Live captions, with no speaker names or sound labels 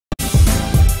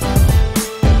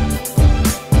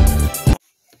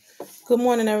Good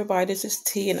morning, everybody. This is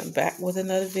T, and I'm back with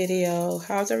another video.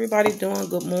 How's everybody doing?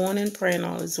 Good morning. Praying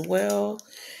all is well.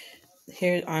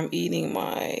 Here I'm eating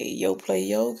my Yoplait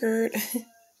yogurt.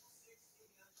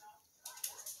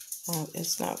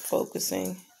 It's not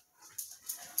focusing.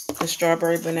 The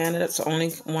strawberry banana, that's the only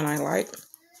one I like.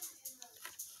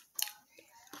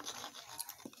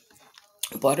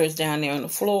 Butter's down there on the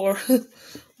floor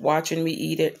watching me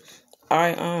eat it.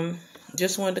 I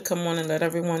just wanted to come on and let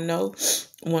everyone know,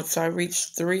 once I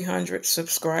reach 300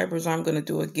 subscribers, I'm going to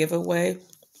do a giveaway.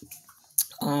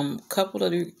 Couple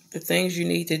of the things you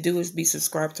need to do is be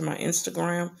subscribed to my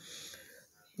Instagram,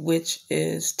 which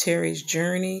is Teri's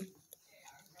Journey.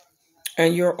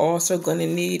 And you're also going to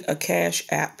need a Cash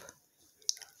App.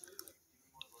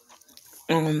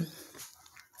 And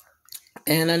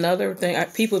another thing,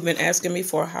 people have been asking me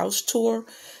for a house tour.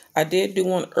 I did do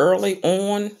one early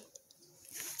on.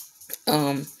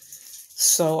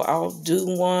 So I'll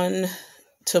do one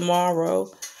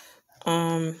tomorrow.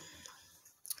 What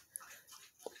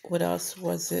else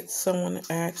was it? Someone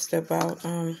asked about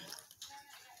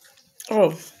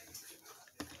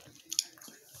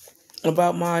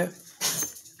about my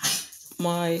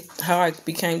how I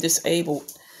became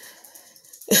disabled.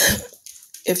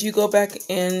 If you go back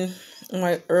in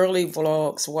my early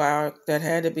vlogs, wow, that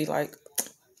had to be like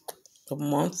a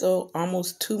month or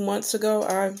almost 2 months ago,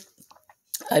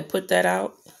 I put that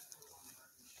out.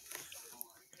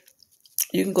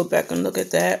 You can go back and look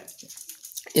at that.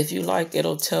 If you like,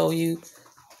 it'll tell you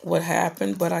what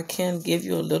happened, but I can give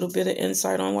you a little bit of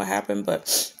insight on what happened.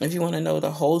 But if you want to know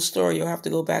the whole story, you'll have to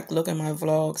go back, look at my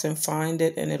vlogs and find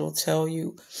it, and it'll tell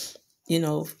you,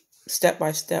 step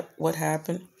by step what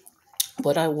happened.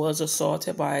 But I was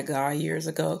assaulted by a guy years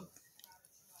ago.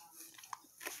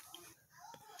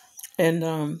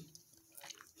 And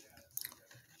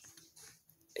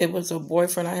it was a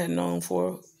boyfriend I had known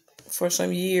for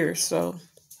some years. So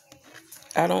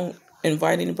I don't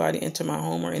invite anybody into my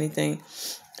home or anything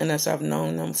unless I've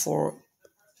known them for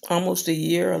almost a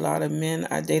year. A lot of men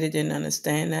I dated didn't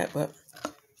understand that, but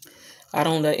I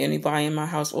don't let anybody in my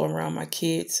house or around my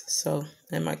kids.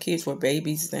 And my kids were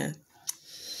babies then.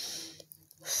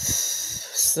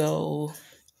 So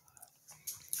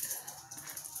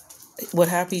what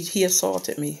happened? He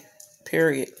assaulted me.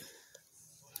 Period.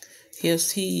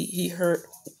 He hurt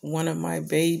one of my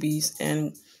babies,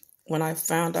 and when I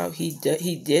found out he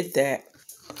did that,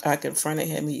 I confronted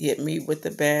him. He hit me with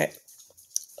a bat,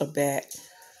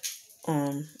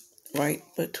 right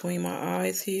between my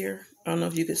eyes here. I don't know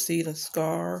if you can see the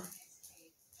scar,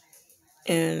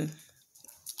 and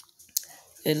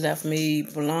it left me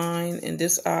blind in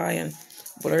this eye and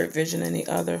blurred vision in the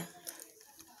other.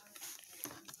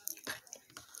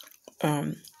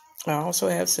 I also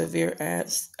have severe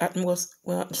asthma.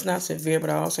 Well, it's not severe,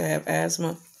 but I also have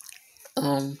asthma.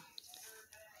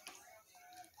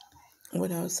 What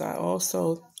else? I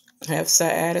also have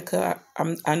sciatica.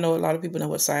 I know a lot of people know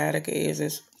what sciatica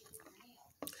is.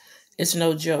 It's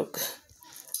no joke.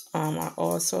 I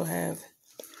also have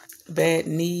bad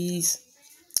knees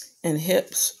and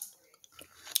hips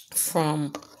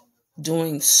from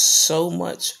doing so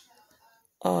much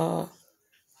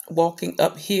walking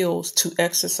up hills to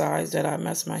exercise that I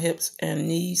messed my hips and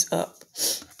knees up.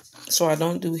 So I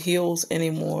don't do hills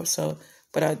anymore.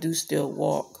 But I do still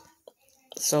walk.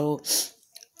 So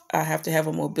I have to have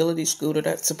a mobility scooter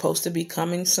that's supposed to be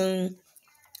coming soon,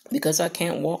 because I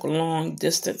can't walk long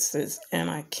distances and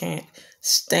I can't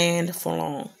stand for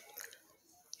long.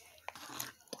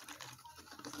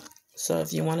 So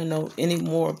if you want to know any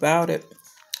more about it,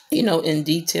 in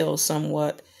detail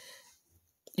somewhat,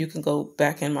 you can go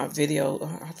back in my video.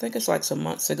 I think it's like some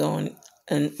months ago,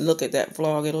 and look at that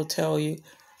vlog. It'll tell you.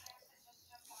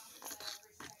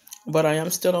 But I am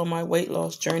still on my weight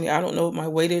loss journey. I don't know what my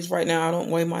weight is right now. I don't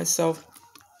weigh myself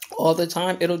all the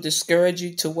time. It'll discourage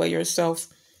you to weigh yourself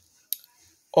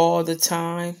all the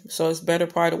time. So it's better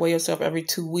probably to weigh yourself every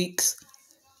 2 weeks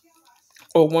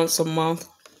or once a month,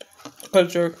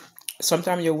 because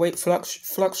sometimes your weight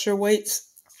fluctuates.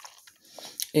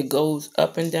 It goes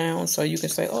up and down. So you can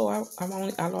say, oh,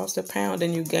 I lost a pound,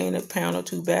 and you gain a pound or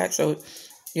two back. So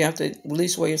you have to at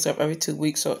least weigh yourself every 2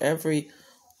 weeks. So every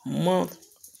month.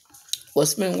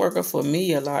 What's been working for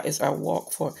me a lot is I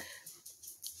walk for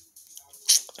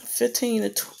 15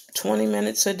 to 20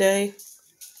 minutes a day.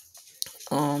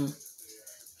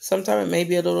 Sometimes it may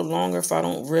be a little longer if I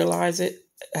don't realize it.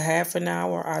 A half an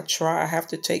hour. I have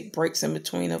to take breaks in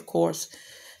between, of course.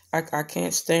 I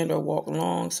can't stand or walk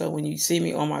long. So when you see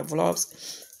me on my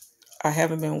vlogs, I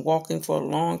haven't been walking for a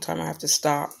long time. I have to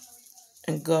stop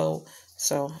and go.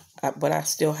 But I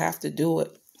still have to do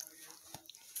it.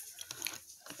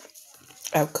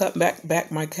 I've cut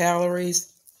back my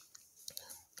calories.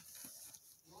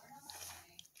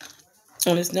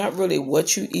 And it's not really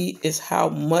what you eat, it's how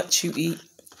much you eat.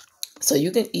 So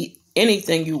you can eat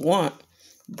anything you want,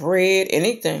 bread,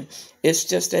 anything. It's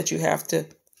just that you have to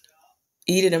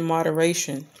eat it in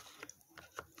moderation.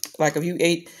 Like if you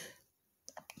ate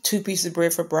 2 pieces of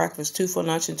bread for breakfast, 2 for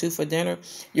lunch, and 2 for dinner,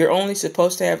 you're only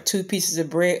supposed to have 2 pieces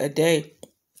of bread a day.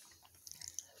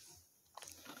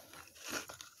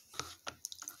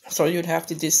 So you'd have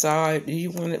to decide, do you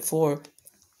want it for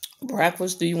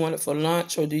breakfast, do you want it for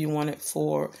lunch, or do you want it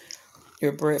for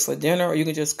your bread for dinner? Or you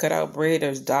can just cut out bread.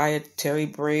 There's dietary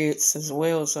breads as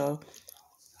well. So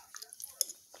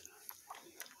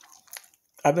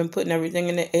I've been putting everything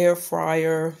in the air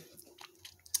fryer.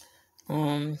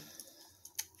 What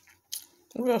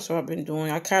else have I been doing?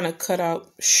 I kind of cut out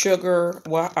sugar.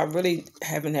 Well, I really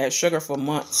haven't had sugar for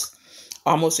months,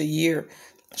 almost a year.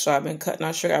 So I've been cutting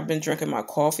out sugar. I've been drinking my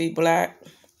coffee black.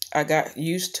 I got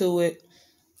used to it.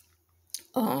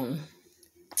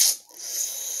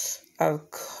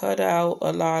 I've cut out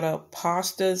a lot of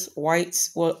pastas,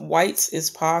 whites. Well, whites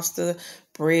is pasta,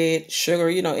 bread, sugar,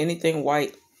 anything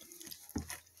white.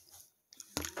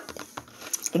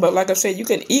 But like I said, you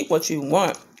can eat what you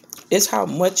want. It's how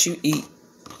much you eat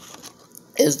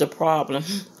is the problem.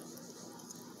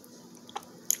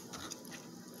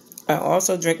 I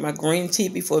also drink my green tea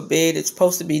before bed. It's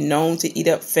supposed to be known to eat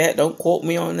up fat. Don't quote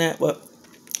me on that, but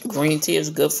green tea is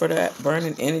good for that,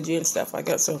 burning energy and stuff like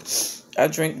that. So I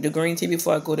drink the green tea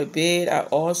before I go to bed. I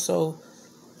also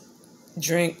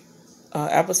drink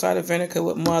apple cider vinegar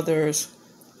with Mother's.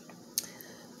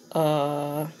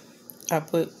 I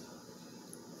put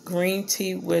green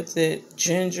tea with it,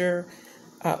 ginger.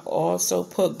 I also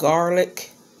put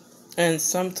garlic, and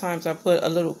sometimes I put a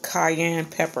little cayenne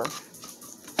pepper.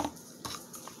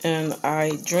 And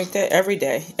I drink that every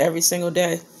day, every single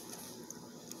day.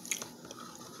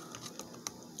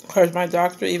 Because my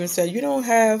doctor even said, you don't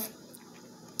have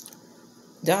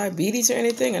diabetes or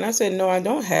anything? And I said, no, I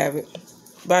don't have it.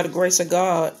 By the grace of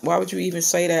God. Why would you even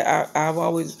say that?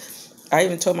 I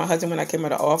even told my husband when I came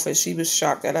out of office, she was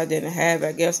shocked that I didn't have it.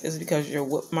 I guess it's because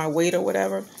you're my weight or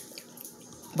whatever.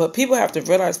 But people have to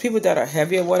realize people that are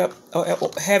heavy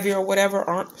or whatever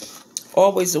aren't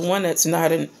always the one that's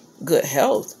not in good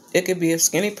health. It could be a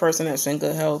skinny person that's in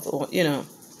good health, or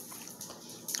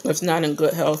it's not in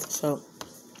good health. So,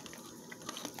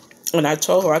 and I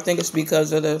told her I think it's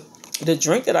because of the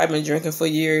drink that I've been drinking for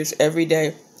years, every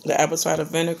day, the apple cider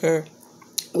vinegar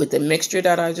with the mixture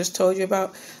that I just told you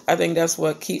about. I think that's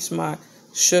what keeps my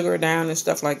sugar down and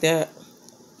stuff like that.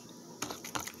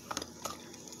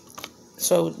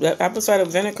 So the apple cider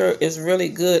vinegar is really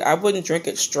good. I wouldn't drink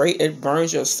it straight. It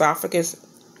burns your esophagus.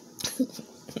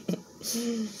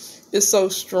 It's so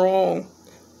strong.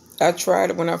 I tried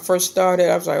it when I first started.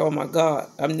 I was like, oh my God,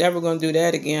 I'm never going to do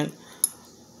that again.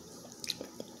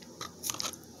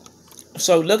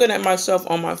 So looking at myself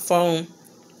on my phone,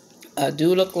 I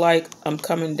do look like I'm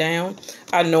coming down.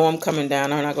 I know I'm coming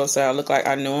down. I'm not going to say I look like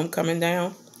I know I'm coming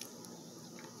down.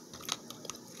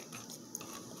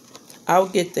 I'll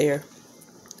get there.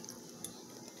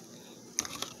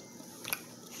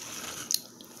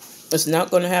 It's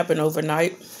not going to happen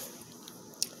overnight.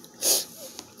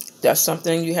 That's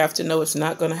something you have to know. It's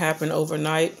not going to happen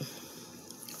overnight.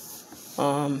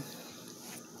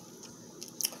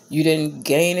 You didn't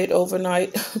gain it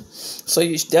overnight. So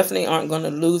you definitely aren't going to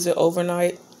lose it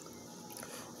overnight.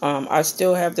 I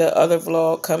still have that other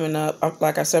vlog coming up.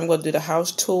 Like I said, I'm going to do the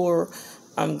house tour.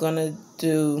 I'm going to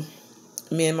do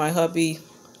me and my hubby,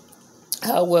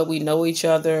 how well we know each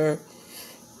other.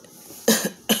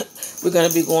 We're going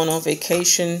to be going on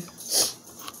vacation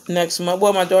next month.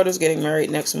 Well, my daughter's getting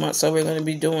married next month, so we're going to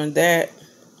be doing that.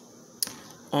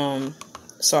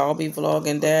 So I'll be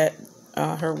vlogging that,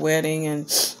 her wedding and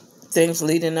things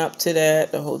leading up to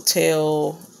that, the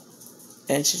hotel,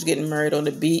 and she's getting married on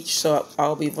the beach, so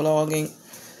I'll be vlogging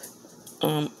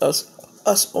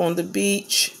us on the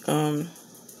beach.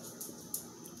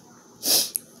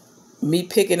 Me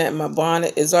picking at my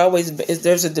bonnet is always,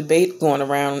 there's a debate going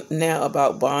around now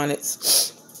about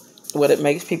bonnets, what it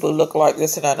makes people look like,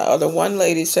 this and that. The other one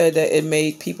lady said that it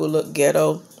made people look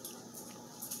ghetto,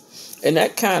 and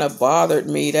that kind of bothered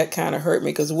me. That kind of hurt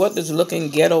me, because what does looking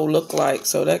ghetto look like?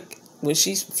 So that when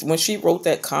she wrote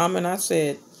that comment, I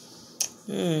said,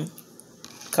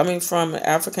 coming from an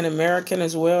African American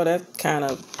as well, that kind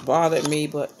of bothered me.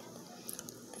 But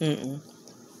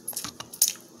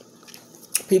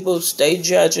people stay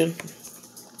judging.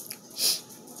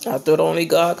 I thought only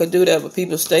God could do that, but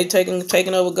people stay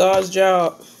taking over God's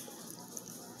job.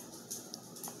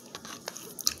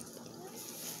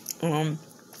 I'm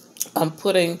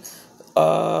putting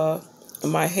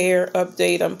my hair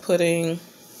update. I'm putting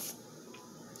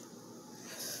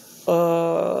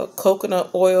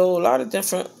coconut oil, a lot of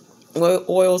different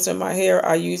oils in my hair.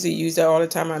 I usually use that all the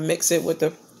time. I mix it with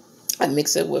a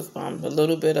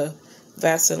little bit of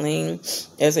Vaseline,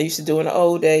 as I used to do in the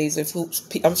old days.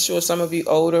 I'm sure some of you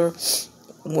older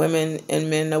women and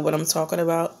men know what I'm talking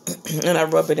about. And I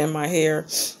rub it in my hair.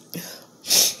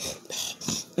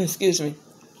 Excuse me.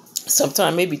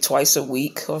 Sometime maybe twice a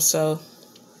week or so.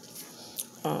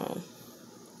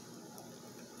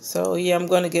 So yeah, I'm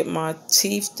gonna get my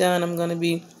teeth done. I'm gonna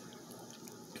be.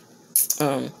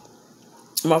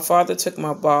 My father took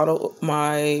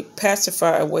my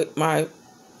pacifier away, my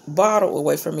bottle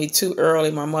away from me too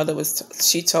early. My mother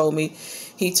she told me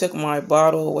he took my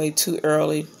bottle away too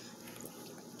early,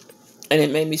 and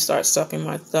it made me start sucking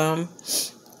my thumb.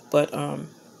 But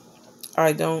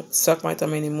I don't suck my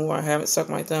thumb anymore. I haven't sucked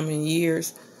my thumb in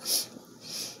years.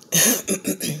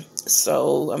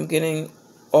 So I'm getting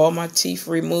all my teeth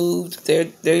removed.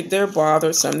 They're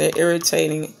bothersome. They're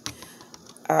irritating.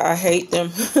 I hate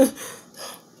them.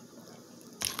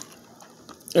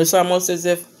 It's almost as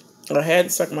if I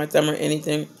hadn't sucked my thumb or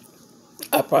anything.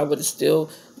 I probably would have still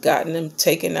gotten them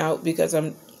taken out, because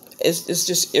it's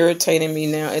just irritating me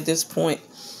now at this point.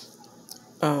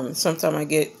 Sometimes I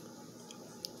get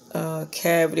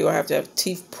cavity, or I have to have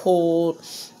teeth pulled.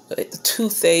 The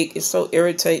toothache is so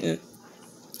irritating.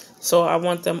 So I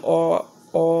want them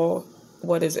all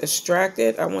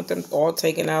extracted. I want them all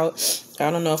taken out.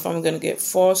 I don't know if I'm going to get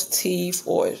false teeth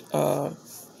or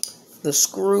the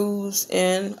screws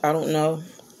in. I don't know.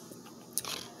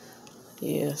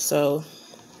 Yeah, so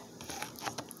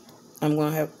I'm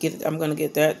going to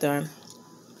get that done.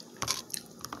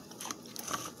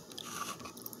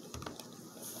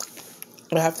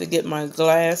 I have to get my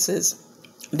glasses.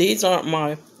 These are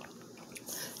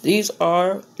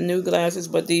new glasses,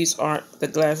 but these aren't the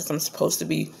glasses I'm supposed to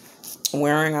be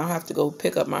wearing. I'll have to go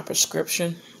pick up my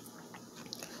prescription.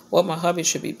 Well, my hubby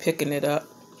should be picking it up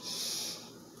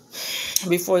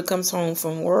before he comes home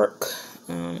from work.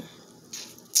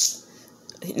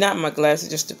 Not my glasses,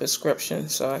 just the prescription,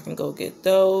 so I can go get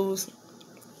those.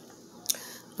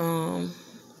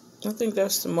 I think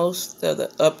that's the most of the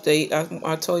update.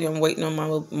 I told you I'm waiting on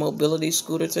my mobility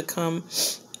scooter to come.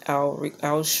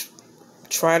 I'll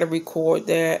try to record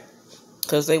that,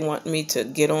 because they want me to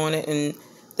get on it, and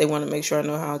they want to make sure I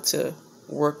know how to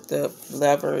work the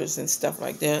levers and stuff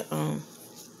like that.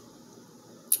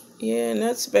 Yeah, and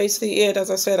that's basically it.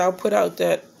 As I said, I'll put out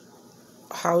that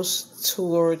house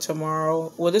tour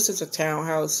tomorrow. Well, this is a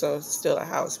townhouse, so it's still a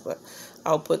house, but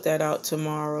I'll put that out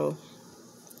tomorrow.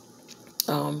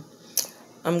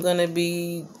 I'm going to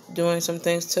be doing some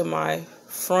things to my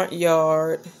front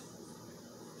yard,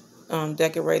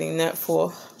 decorating that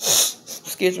for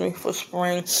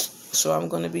spring. So I'm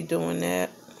going to be doing that.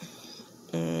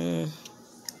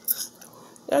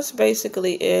 That's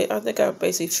basically it. I think I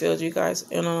basically filled you guys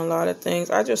in on a lot of things.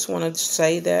 I just want to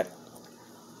say that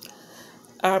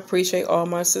I appreciate all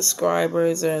my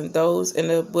subscribers and those in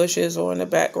the bushes or in the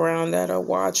background that are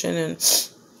watching, and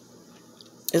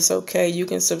it's okay. You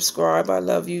can subscribe. I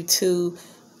love you too.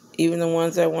 Even the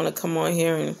ones that want to come on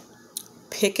here and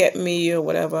pick at me or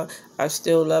whatever, I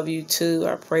still love you too.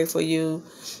 I pray for you.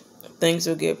 Things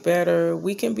will get better.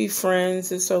 We can be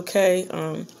friends. It's okay.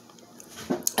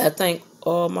 I thank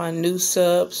all my new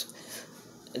subs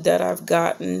that I've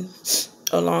gotten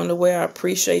along the way. I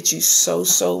appreciate you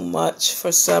so much for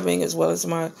subbing, as well as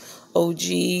my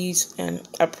OGs. And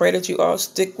I pray that you all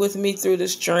stick with me through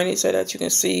this journey so that you can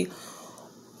see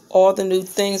all the new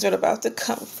things that are about to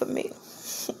come for me.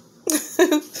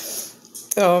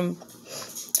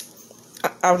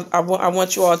 I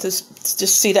want you all to just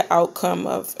see the outcome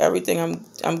of everything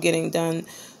I'm getting done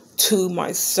to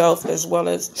myself, as well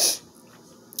as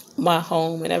my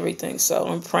home and everything. So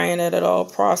I'm praying that it all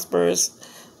prospers.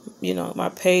 My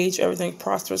page, everything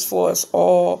prospers for us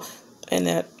all, and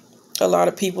that a lot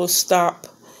of people stop.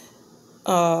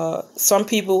 Some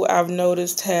people I've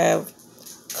noticed have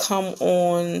come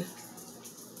on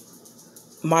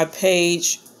my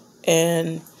page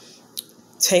and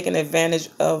taken advantage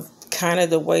of kind of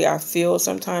the way I feel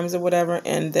sometimes or whatever,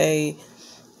 and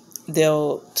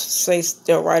they'll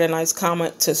write a nice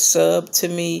comment to sub to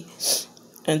me,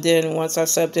 and then once I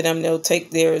sub to them, they'll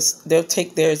take theirs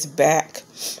back,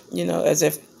 as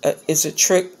if it's a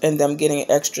trick and them getting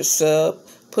an extra sub.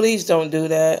 Please don't do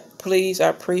that. Please, I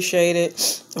appreciate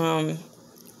it.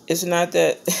 It's not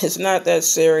that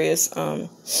serious.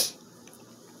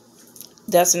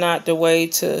 That's not the way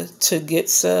to get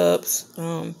subs.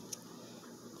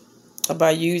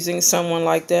 by using someone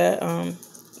like that,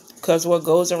 because what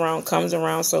goes around comes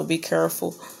around, so be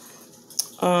careful.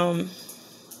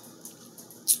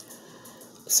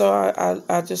 So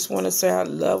I just want to say I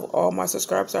love all my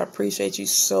subscribers. I appreciate you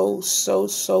so, so,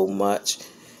 so much.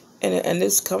 And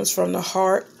this comes from the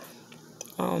heart.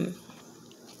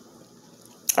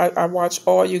 I watch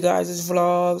all you guys'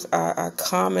 vlogs. I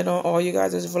comment on all you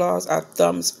guys' vlogs. I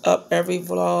thumbs up every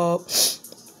vlog.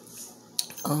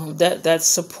 That's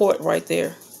support right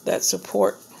there. That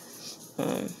support.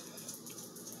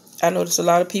 I notice a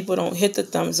lot of people don't hit the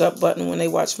thumbs up button when they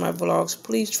watch my vlogs.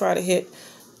 Please try to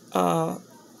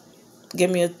give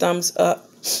me a thumbs up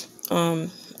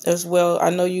as well. I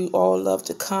know you all love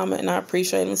to comment, and I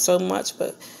appreciate them so much,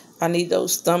 but I need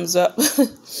those thumbs up.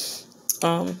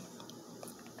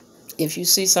 If you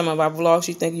see some of my vlogs,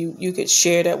 you think you could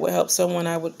share that would help someone,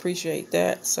 I would appreciate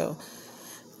that. So,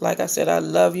 like I said, I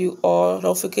love you all.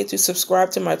 Don't forget to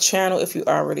subscribe to my channel if you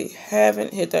already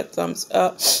haven't. Hit that thumbs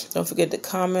up. Don't forget to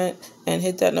comment and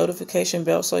hit that notification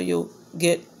bell so you'll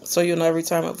know every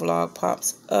time a vlog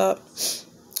pops up.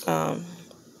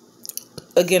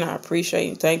 Again, I appreciate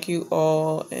and thank you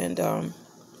all. And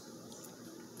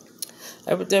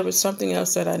there was something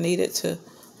else that I needed to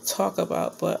talk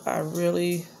about, but I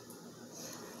really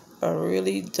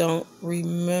don't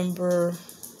remember.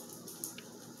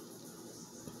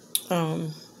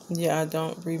 Yeah, I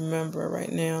don't remember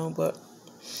right now, but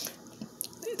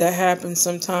that happens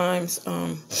sometimes.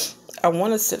 I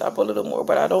want to sit up a little more,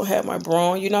 but I don't have my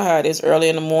bra on. You know how it is early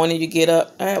in the morning. You get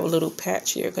up. I have a little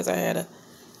patch here because I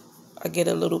get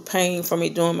a little pain from me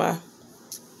doing my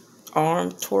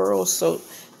arm twirls. So,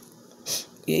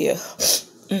 yeah.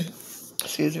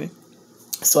 Excuse me.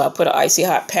 So I put an icy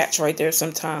hot patch right there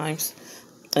sometimes.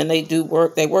 And they do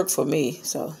work. They work for me.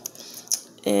 So,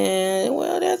 and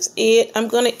well, that's it. I'm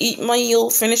going to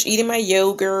finish eating my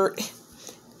yogurt.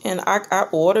 And I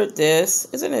ordered this.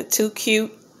 Isn't it too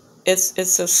cute?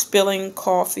 It's a spilling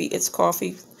coffee. It's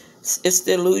coffee. It's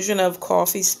the illusion of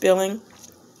coffee spilling.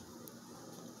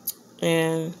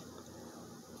 And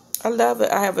I love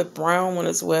it. I have a brown one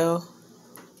as well.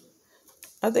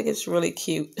 I think it's really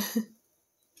cute.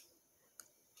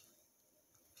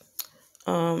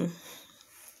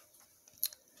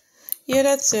 Yeah,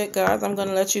 that's it, guys. I'm going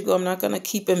to let you go. I'm not going to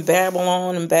keep and babble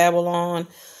on.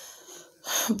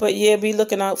 But yeah, be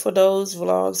looking out for those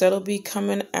vlogs that'll be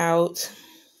coming out.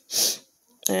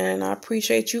 And I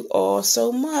appreciate you all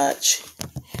so much.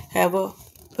 Have a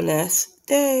blessed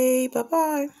day.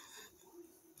 Bye-bye.